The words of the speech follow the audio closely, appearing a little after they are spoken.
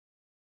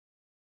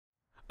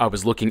I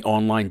was looking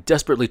online,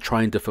 desperately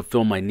trying to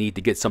fulfill my need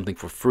to get something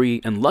for free,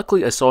 and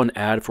luckily I saw an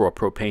ad for a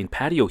propane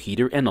patio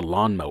heater and a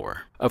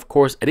lawnmower. Of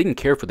course, I didn't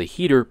care for the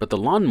heater, but the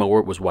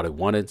lawnmower was what I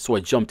wanted, so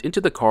I jumped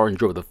into the car and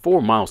drove the 4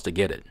 miles to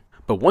get it.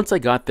 But once I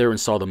got there and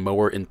saw the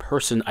mower in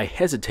person, I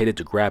hesitated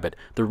to grab it.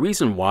 The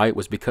reason why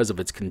was because of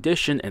its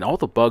condition and all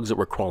the bugs that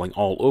were crawling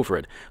all over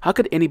it. How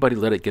could anybody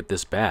let it get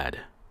this bad?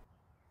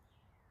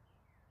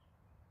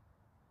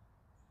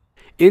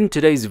 In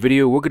today's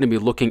video, we're going to be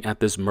looking at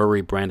this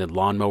Mower branded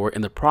lawnmower,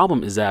 and the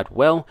problem is that,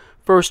 well,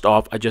 first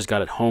off, I just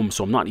got it home,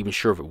 so I'm not even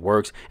sure if it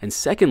works, and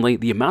secondly,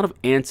 the amount of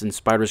ants and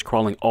spiders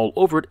crawling all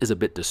over it is a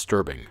bit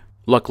disturbing.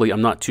 Luckily,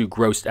 I'm not too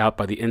grossed out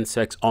by the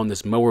insects on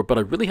this mower, but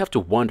I really have to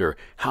wonder,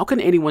 how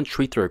can anyone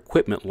treat their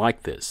equipment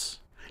like this?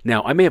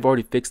 Now, I may have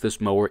already fixed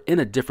this mower in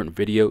a different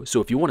video,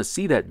 so if you want to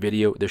see that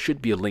video, there should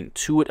be a link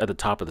to it at the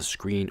top of the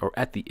screen or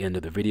at the end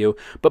of the video.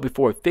 But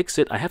before I fix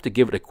it, I have to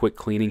give it a quick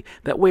cleaning.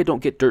 That way I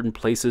don't get dirt in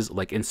places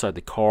like inside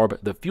the carb,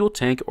 the fuel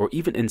tank, or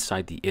even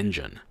inside the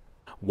engine.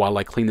 While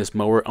I clean this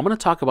mower, I'm going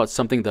to talk about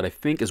something that I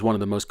think is one of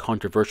the most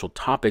controversial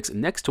topics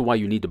next to why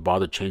you need to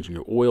bother changing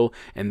your oil,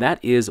 and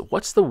that is,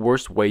 what's the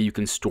worst way you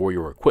can store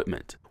your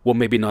equipment? Well,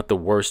 maybe not the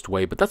worst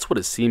way, but that's what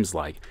it seems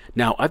like.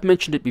 Now, I've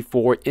mentioned it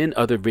before in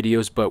other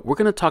videos, but we're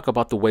going to talk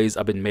about the ways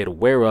I've been made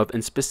aware of,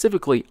 and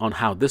specifically on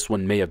how this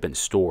one may have been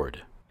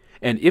stored.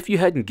 And if you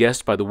hadn't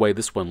guessed by the way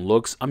this one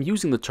looks, I'm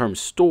using the term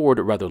stored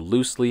rather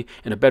loosely,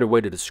 and a better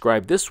way to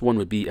describe this one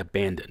would be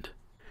abandoned.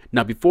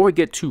 Now, before I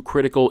get too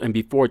critical and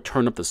before I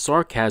turn up the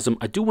sarcasm,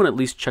 I do want to at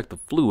least check the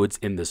fluids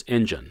in this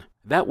engine.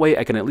 That way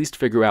I can at least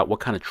figure out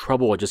what kind of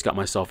trouble I just got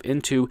myself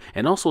into,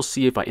 and also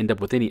see if I end up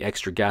with any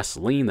extra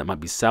gasoline that might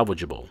be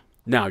salvageable.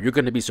 Now, you're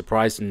going to be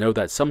surprised to know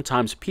that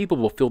sometimes people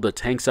will fill their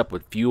tanks up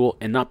with fuel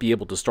and not be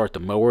able to start the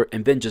mower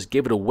and then just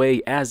give it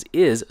away as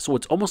is, so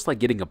it's almost like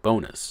getting a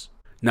bonus.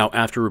 Now,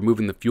 after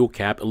removing the fuel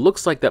cap, it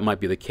looks like that might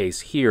be the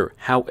case here.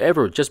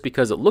 However, just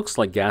because it looks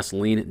like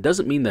gasoline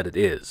doesn't mean that it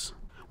is.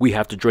 We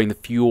have to drain the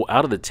fuel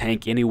out of the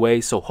tank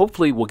anyway, so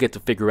hopefully we'll get to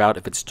figure out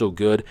if it's still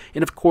good,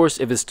 and of course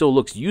if it still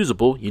looks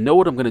usable, you know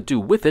what I'm going to do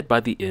with it by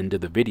the end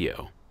of the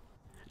video.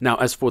 Now,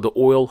 as for the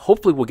oil,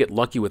 hopefully we'll get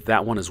lucky with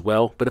that one as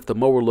well, but if the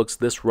mower looks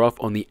this rough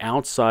on the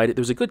outside,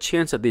 there's a good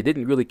chance that they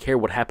didn't really care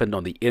what happened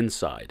on the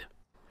inside.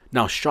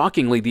 Now,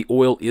 shockingly, the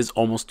oil is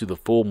almost to the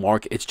full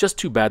mark. It's just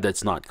too bad that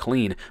it's not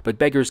clean, but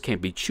beggars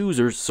can't be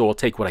choosers, so I'll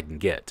take what I can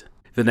get.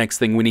 The next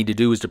thing we need to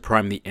do is to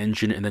prime the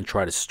engine and then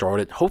try to start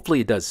it.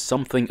 Hopefully it does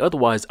something,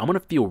 otherwise I'm going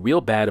to feel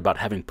real bad about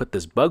having put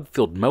this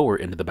bug-filled mower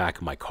into the back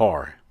of my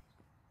car.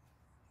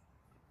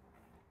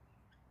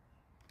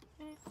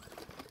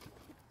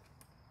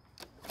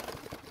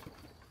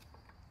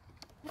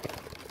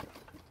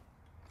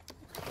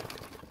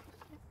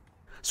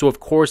 So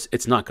of course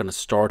it's not going to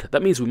start.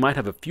 That means we might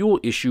have a fuel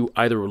issue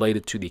either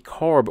related to the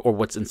carb or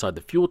what's inside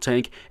the fuel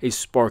tank, a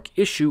spark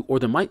issue, or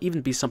there might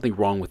even be something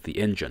wrong with the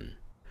engine.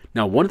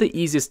 Now, one of the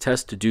easiest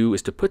tests to do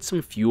is to put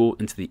some fuel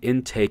into the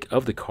intake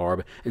of the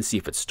carb and see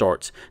if it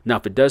starts. Now,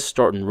 if it does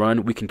start and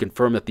run, we can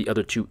confirm that the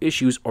other two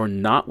issues are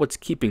not what's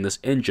keeping this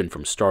engine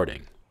from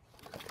starting.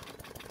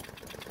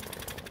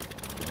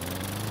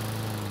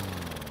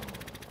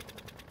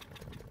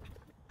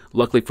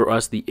 Luckily for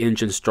us, the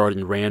engine started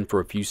and ran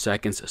for a few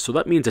seconds, so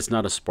that means it's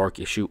not a spark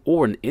issue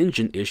or an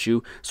engine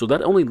issue, so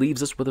that only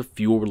leaves us with a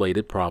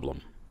fuel-related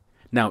problem.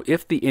 Now,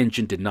 if the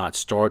engine did not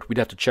start, we'd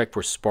have to check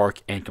for spark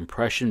and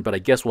compression, but I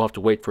guess we'll have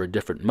to wait for a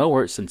different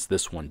mower since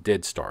this one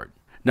did start.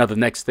 Now, the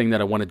next thing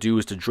that I want to do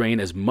is to drain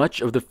as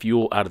much of the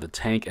fuel out of the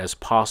tank as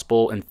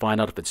possible and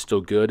find out if it's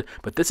still good,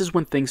 but this is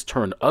when things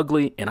turn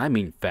ugly, and I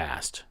mean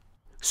fast.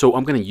 So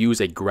I'm going to use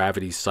a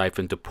gravity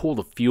siphon to pull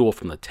the fuel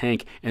from the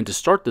tank, and to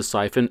start the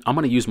siphon, I'm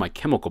going to use my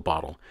chemical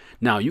bottle.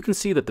 Now, you can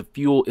see that the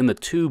fuel in the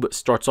tube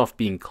starts off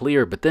being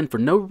clear, but then for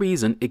no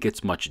reason, it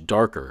gets much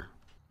darker.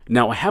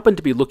 Now, I happened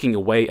to be looking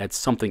away at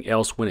something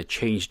else when it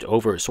changed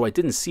over, so I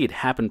didn't see it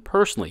happen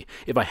personally.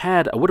 If I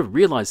had, I would have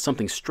realized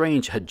something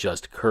strange had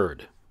just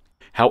occurred.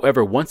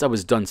 However, once I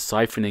was done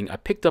siphoning, I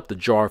picked up the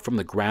jar from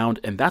the ground,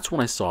 and that's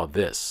when I saw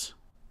this.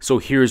 So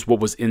here's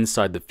what was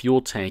inside the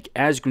fuel tank.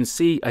 As you can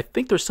see, I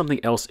think there's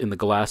something else in the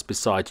glass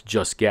besides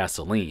just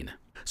gasoline.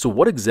 So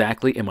what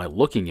exactly am I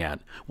looking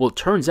at? Well, it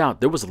turns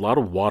out there was a lot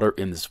of water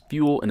in this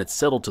fuel, and it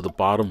settled to the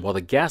bottom while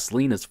the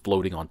gasoline is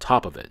floating on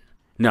top of it.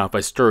 Now, if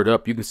I stir it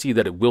up, you can see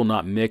that it will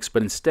not mix,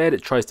 but instead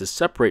it tries to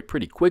separate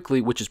pretty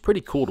quickly, which is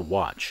pretty cool to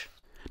watch.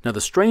 Now,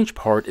 the strange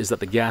part is that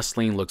the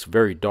gasoline looks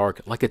very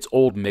dark, like it's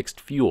old mixed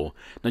fuel.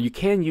 Now, you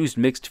can use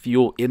mixed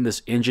fuel in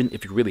this engine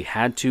if you really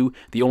had to.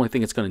 The only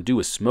thing it's going to do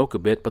is smoke a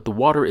bit, but the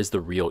water is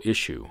the real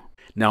issue.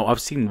 Now, I've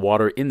seen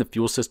water in the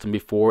fuel system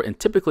before, and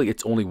typically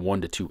it's only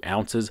 1 to 2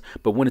 ounces,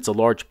 but when it's a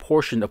large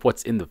portion of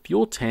what's in the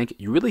fuel tank,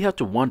 you really have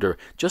to wonder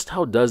just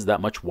how does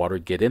that much water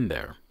get in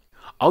there.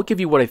 I'll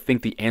give you what I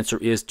think the answer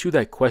is to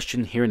that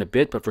question here in a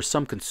bit, but for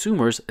some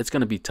consumers, it's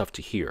going to be tough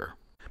to hear.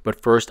 But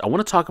first, I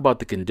want to talk about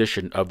the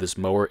condition of this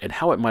mower and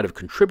how it might have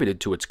contributed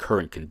to its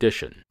current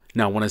condition.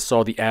 Now, when I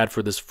saw the ad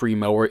for this free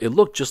mower, it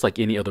looked just like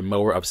any other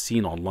mower I've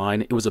seen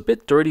online. It was a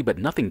bit dirty, but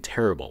nothing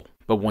terrible.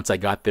 But once I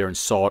got there and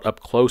saw it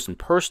up close and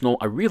personal,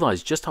 I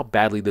realized just how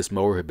badly this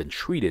mower had been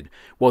treated.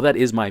 Well, that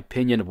is my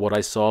opinion of what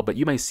I saw, but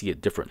you may see it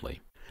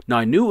differently. Now,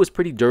 I knew it was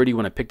pretty dirty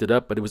when I picked it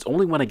up, but it was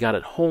only when I got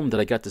it home that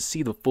I got to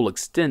see the full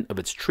extent of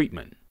its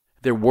treatment.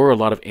 There were a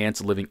lot of ants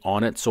living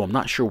on it, so I'm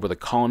not sure where the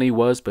colony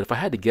was, but if I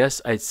had to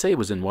guess, I'd say it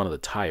was in one of the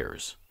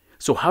tires.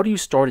 So how do you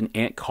start an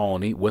ant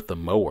colony with a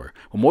mower?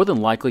 Well, more than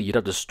likely, you'd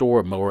have to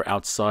store a mower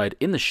outside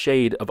in the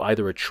shade of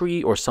either a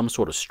tree or some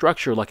sort of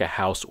structure like a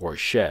house or a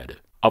shed.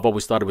 I've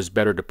always thought it was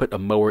better to put a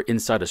mower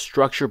inside a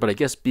structure, but I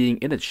guess being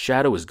in its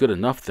shadow is good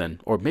enough then,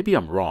 or maybe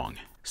I'm wrong.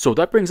 So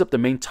that brings up the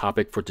main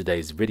topic for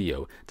today's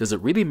video. Does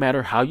it really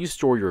matter how you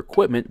store your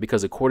equipment?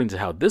 Because according to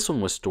how this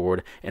one was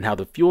stored and how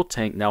the fuel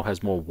tank now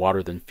has more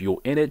water than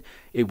fuel in it,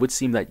 it would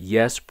seem that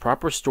yes,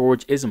 proper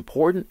storage is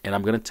important, and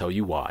I'm going to tell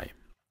you why.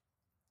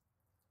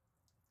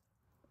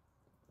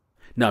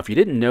 Now, if you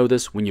didn't know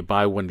this, when you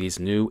buy one of these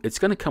new, it's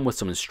going to come with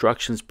some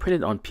instructions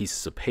printed on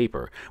pieces of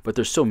paper, but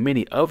there's so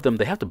many of them,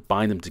 they have to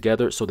bind them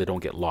together so they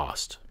don't get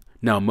lost.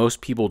 Now,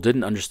 most people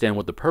didn't understand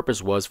what the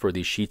purpose was for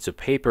these sheets of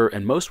paper,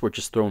 and most were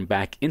just thrown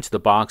back into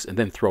the box and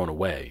then thrown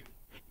away.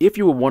 If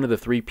you were one of the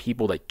 3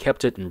 people that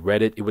kept it and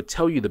read it, it would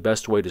tell you the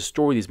best way to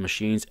store these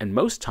machines, and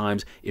most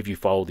times, if you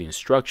follow the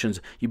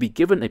instructions, you'd be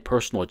given a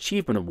personal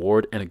achievement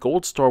award and a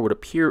gold star would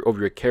appear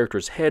over your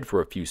character's head for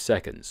a few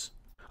seconds.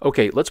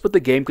 Okay, let's put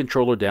the game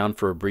controller down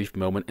for a brief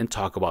moment and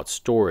talk about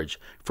storage.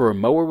 For a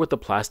mower with a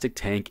plastic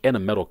tank and a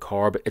metal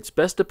carb, it's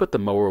best to put the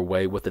mower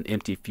away with an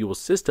empty fuel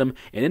system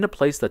and in a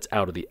place that's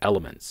out of the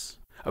elements.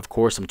 Of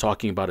course, I'm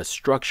talking about a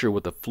structure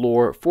with a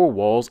floor, 4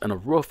 walls, and a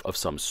roof of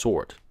some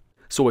sort.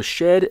 So a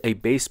shed, a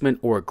basement,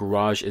 or a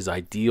garage is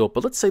ideal,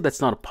 but let's say that's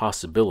not a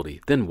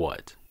possibility, then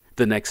what?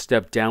 The next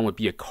step down would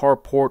be a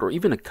carport or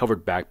even a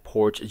covered back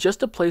porch,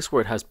 just a place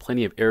where it has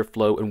plenty of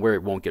airflow and where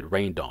it won't get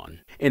rained on.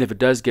 And if it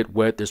does get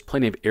wet, there's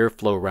plenty of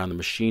airflow around the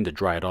machine to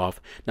dry it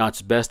off. Now,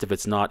 it's best if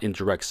it's not in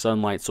direct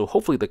sunlight, so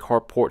hopefully the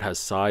carport has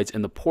sides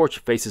and the porch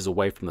faces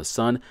away from the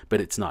sun,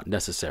 but it's not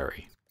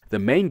necessary. The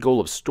main goal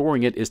of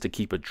storing it is to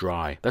keep it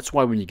dry. That's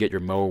why when you get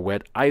your mower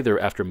wet, either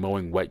after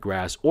mowing wet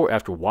grass or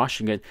after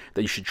washing it,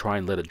 that you should try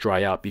and let it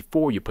dry out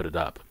before you put it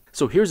up.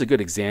 So here's a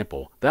good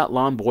example. That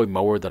Lawn Boy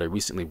mower that I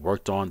recently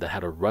worked on that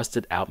had a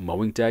rusted out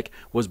mowing deck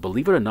was,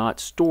 believe it or not,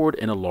 stored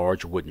in a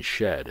large wooden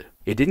shed.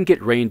 It didn't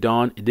get rained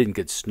on, it didn't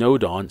get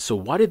snowed on, so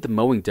why did the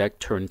mowing deck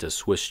turn into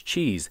Swiss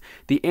cheese?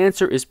 The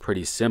answer is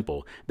pretty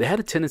simple. They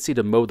had a tendency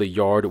to mow the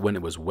yard when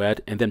it was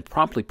wet and then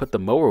promptly put the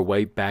mower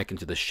away back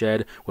into the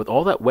shed with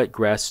all that wet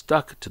grass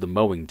stuck to the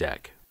mowing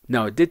deck.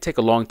 Now, it did take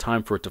a long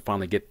time for it to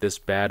finally get this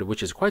bad,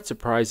 which is quite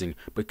surprising,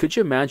 but could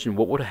you imagine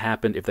what would have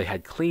happened if they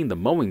had cleaned the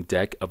mowing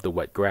deck of the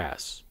wet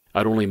grass?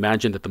 I'd only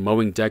imagine that the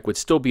mowing deck would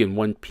still be in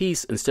one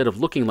piece instead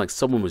of looking like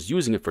someone was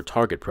using it for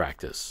target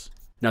practice.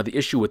 Now, the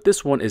issue with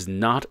this one is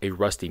not a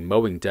rusty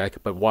mowing deck,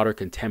 but water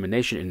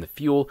contamination in the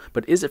fuel,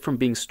 but is it from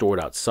being stored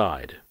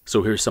outside?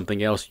 So here's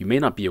something else you may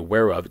not be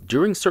aware of.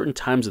 During certain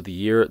times of the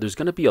year, there's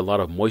going to be a lot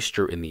of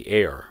moisture in the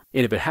air.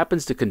 And if it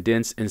happens to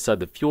condense inside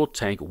the fuel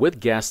tank with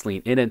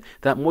gasoline in it,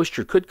 that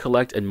moisture could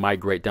collect and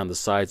migrate down the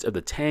sides of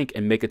the tank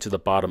and make it to the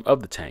bottom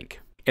of the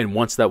tank. And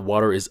once that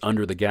water is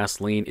under the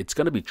gasoline, it's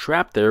going to be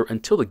trapped there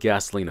until the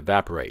gasoline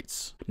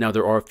evaporates. Now,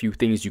 there are a few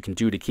things you can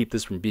do to keep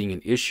this from being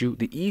an issue.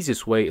 The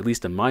easiest way, at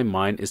least in my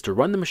mind, is to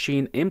run the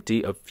machine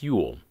empty of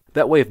fuel.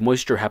 That way, if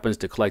moisture happens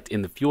to collect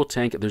in the fuel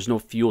tank, there's no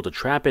fuel to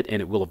trap it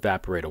and it will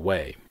evaporate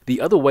away.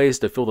 The other way is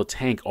to fill the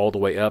tank all the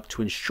way up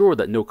to ensure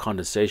that no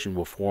condensation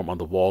will form on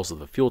the walls of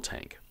the fuel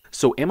tank.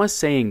 So am I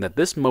saying that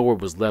this mower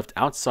was left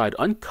outside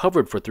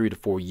uncovered for 3 to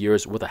 4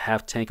 years with a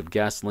half tank of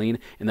gasoline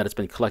and that it's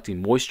been collecting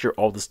moisture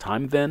all this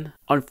time then?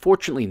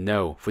 Unfortunately,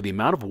 no. For the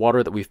amount of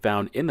water that we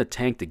found in the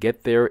tank to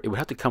get there, it would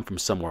have to come from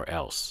somewhere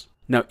else.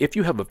 Now, if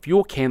you have a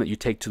fuel can that you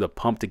take to the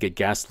pump to get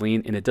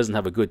gasoline and it doesn't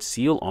have a good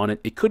seal on it,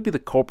 it could be the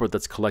culprit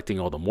that's collecting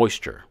all the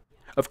moisture.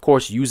 Of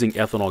course, using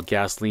ethanol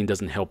gasoline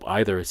doesn't help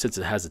either, since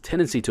it has a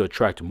tendency to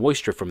attract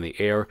moisture from the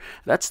air.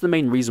 That's the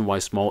main reason why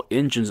small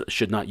engines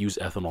should not use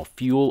ethanol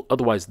fuel,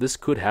 otherwise this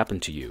could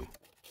happen to you.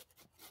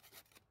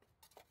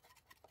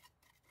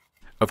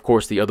 Of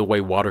course, the other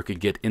way water could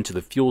get into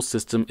the fuel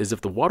system is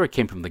if the water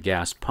came from the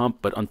gas pump,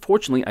 but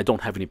unfortunately I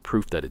don't have any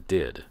proof that it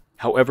did.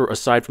 However,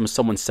 aside from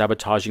someone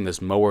sabotaging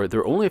this mower, there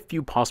are only a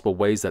few possible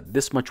ways that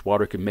this much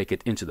water could make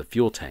it into the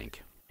fuel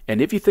tank. And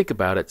if you think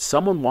about it,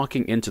 someone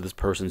walking into this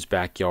person's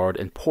backyard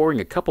and pouring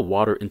a cup of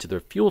water into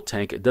their fuel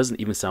tank doesn't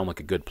even sound like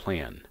a good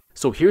plan.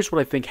 So here's what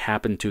I think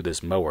happened to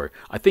this mower.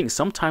 I think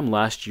sometime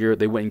last year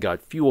they went and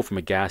got fuel from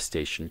a gas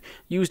station,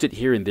 used it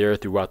here and there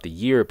throughout the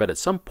year, but at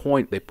some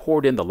point they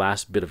poured in the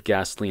last bit of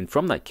gasoline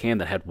from that can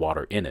that had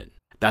water in it.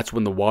 That's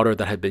when the water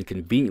that had been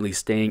conveniently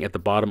staying at the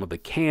bottom of the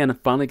can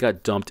finally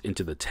got dumped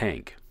into the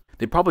tank.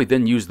 They probably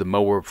then used the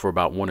mower for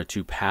about 1 or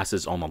 2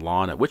 passes on the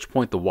lawn, at which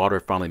point the water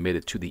finally made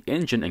it to the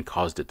engine and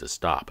caused it to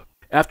stop.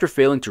 After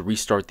failing to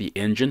restart the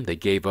engine, they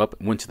gave up,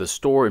 went to the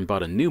store and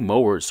bought a new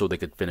mower so they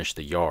could finish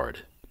the yard.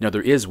 Now,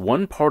 there is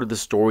one part of the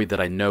story that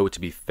I know to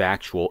be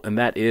factual, and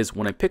that is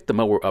when I picked the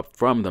mower up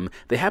from them,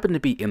 they happened to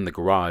be in the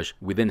garage.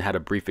 We then had a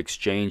brief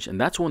exchange, and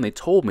that's when they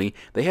told me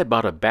they had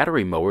bought a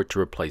battery mower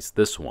to replace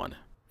this one.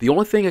 The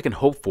only thing I can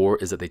hope for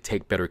is that they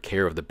take better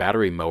care of the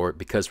battery mower,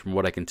 because from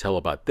what I can tell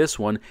about this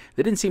one,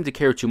 they didn't seem to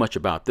care too much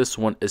about this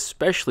one,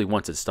 especially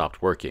once it stopped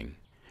working.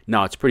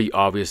 Now, it's pretty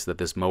obvious that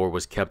this mower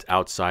was kept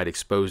outside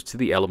exposed to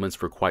the elements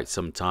for quite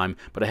some time,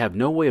 but I have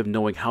no way of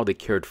knowing how they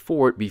cared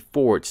for it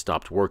before it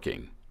stopped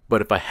working. But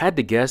if I had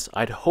to guess,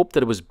 I'd hope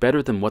that it was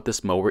better than what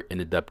this mower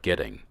ended up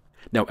getting.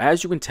 Now,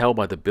 as you can tell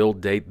by the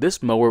build date,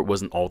 this mower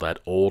wasn't all that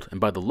old,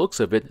 and by the looks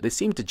of it, they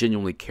seemed to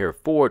genuinely care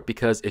for it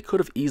because it could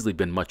have easily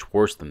been much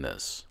worse than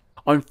this.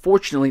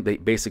 Unfortunately, they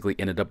basically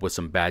ended up with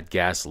some bad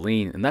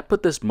gasoline, and that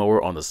put this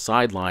mower on the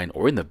sideline,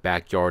 or in the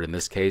backyard in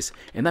this case,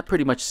 and that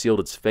pretty much sealed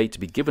its fate to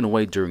be given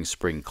away during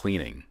spring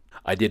cleaning.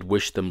 I did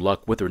wish them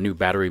luck with their new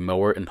battery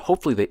mower, and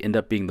hopefully they end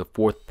up being the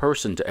fourth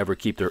person to ever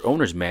keep their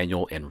owner's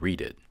manual and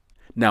read it.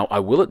 Now, I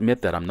will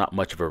admit that I'm not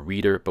much of a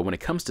reader, but when it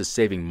comes to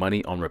saving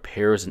money on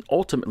repairs and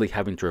ultimately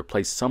having to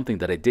replace something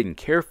that I didn't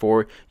care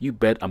for, you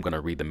bet I'm going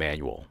to read the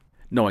manual.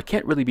 No, I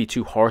can't really be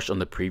too harsh on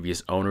the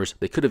previous owners.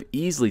 They could have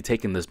easily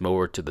taken this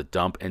mower to the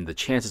dump and the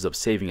chances of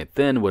saving it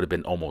then would have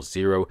been almost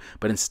zero,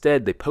 but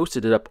instead they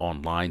posted it up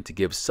online to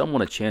give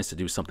someone a chance to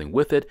do something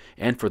with it,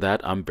 and for that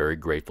I'm very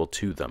grateful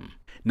to them.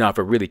 Now, if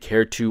I really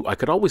cared to, I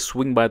could always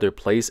swing by their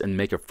place and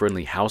make a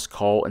friendly house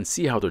call and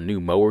see how their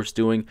new mower's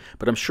doing,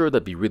 but I'm sure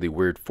that'd be really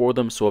weird for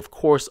them, so of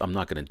course I'm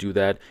not going to do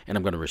that, and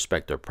I'm going to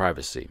respect their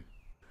privacy.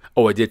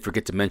 Oh, I did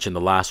forget to mention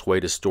the last way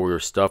to store your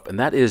stuff, and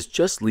that is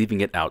just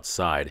leaving it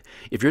outside.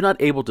 If you're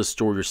not able to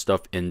store your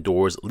stuff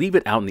indoors, leave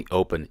it out in the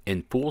open,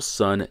 in full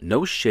sun,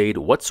 no shade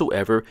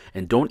whatsoever,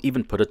 and don't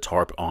even put a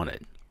tarp on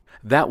it.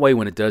 That way,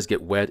 when it does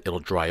get wet,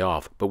 it'll dry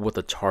off, but with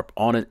a tarp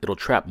on it, it'll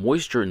trap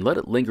moisture and let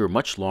it linger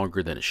much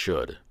longer than it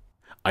should.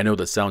 I know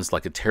that sounds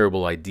like a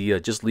terrible idea,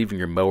 just leaving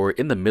your mower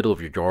in the middle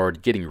of your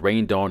yard, getting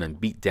rained on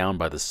and beat down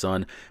by the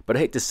sun, but I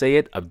hate to say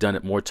it, I've done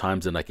it more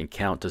times than I can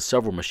count to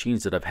several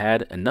machines that I've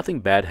had, and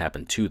nothing bad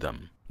happened to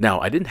them. Now,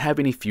 I didn't have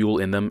any fuel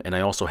in them, and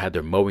I also had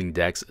their mowing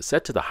decks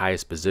set to the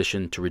highest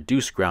position to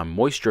reduce ground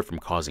moisture from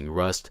causing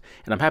rust,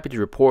 and I'm happy to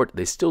report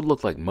they still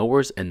look like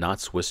mowers and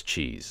not Swiss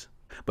cheese.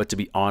 But to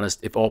be honest,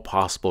 if all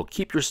possible,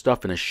 keep your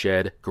stuff in a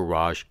shed,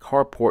 garage,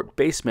 carport,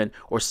 basement,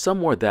 or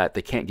somewhere that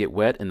they can't get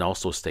wet and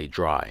also stay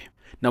dry.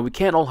 Now, we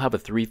can't all have a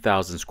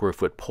 3,000 square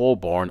foot pole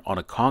barn on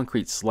a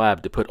concrete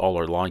slab to put all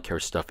our lawn care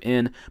stuff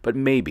in, but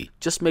maybe,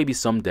 just maybe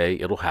someday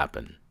it'll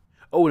happen.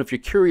 Oh, and if you're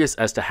curious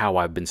as to how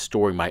I've been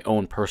storing my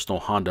own personal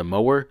Honda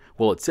mower,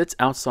 well, it sits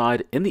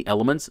outside in the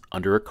elements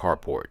under a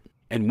carport.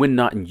 And when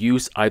not in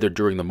use, either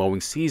during the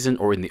mowing season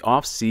or in the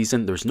off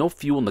season, there's no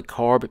fuel in the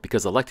carb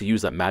because I like to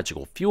use that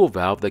magical fuel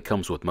valve that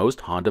comes with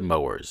most Honda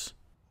mowers.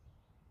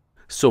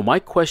 So my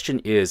question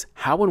is,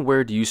 how and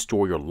where do you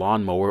store your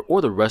lawnmower or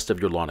the rest of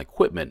your lawn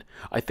equipment?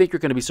 I think you're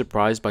going to be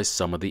surprised by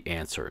some of the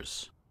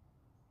answers.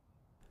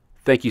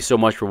 Thank you so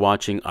much for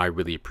watching. I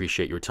really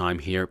appreciate your time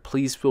here.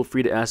 Please feel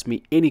free to ask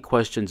me any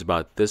questions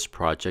about this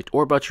project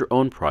or about your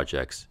own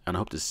projects, and I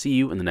hope to see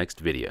you in the next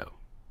video.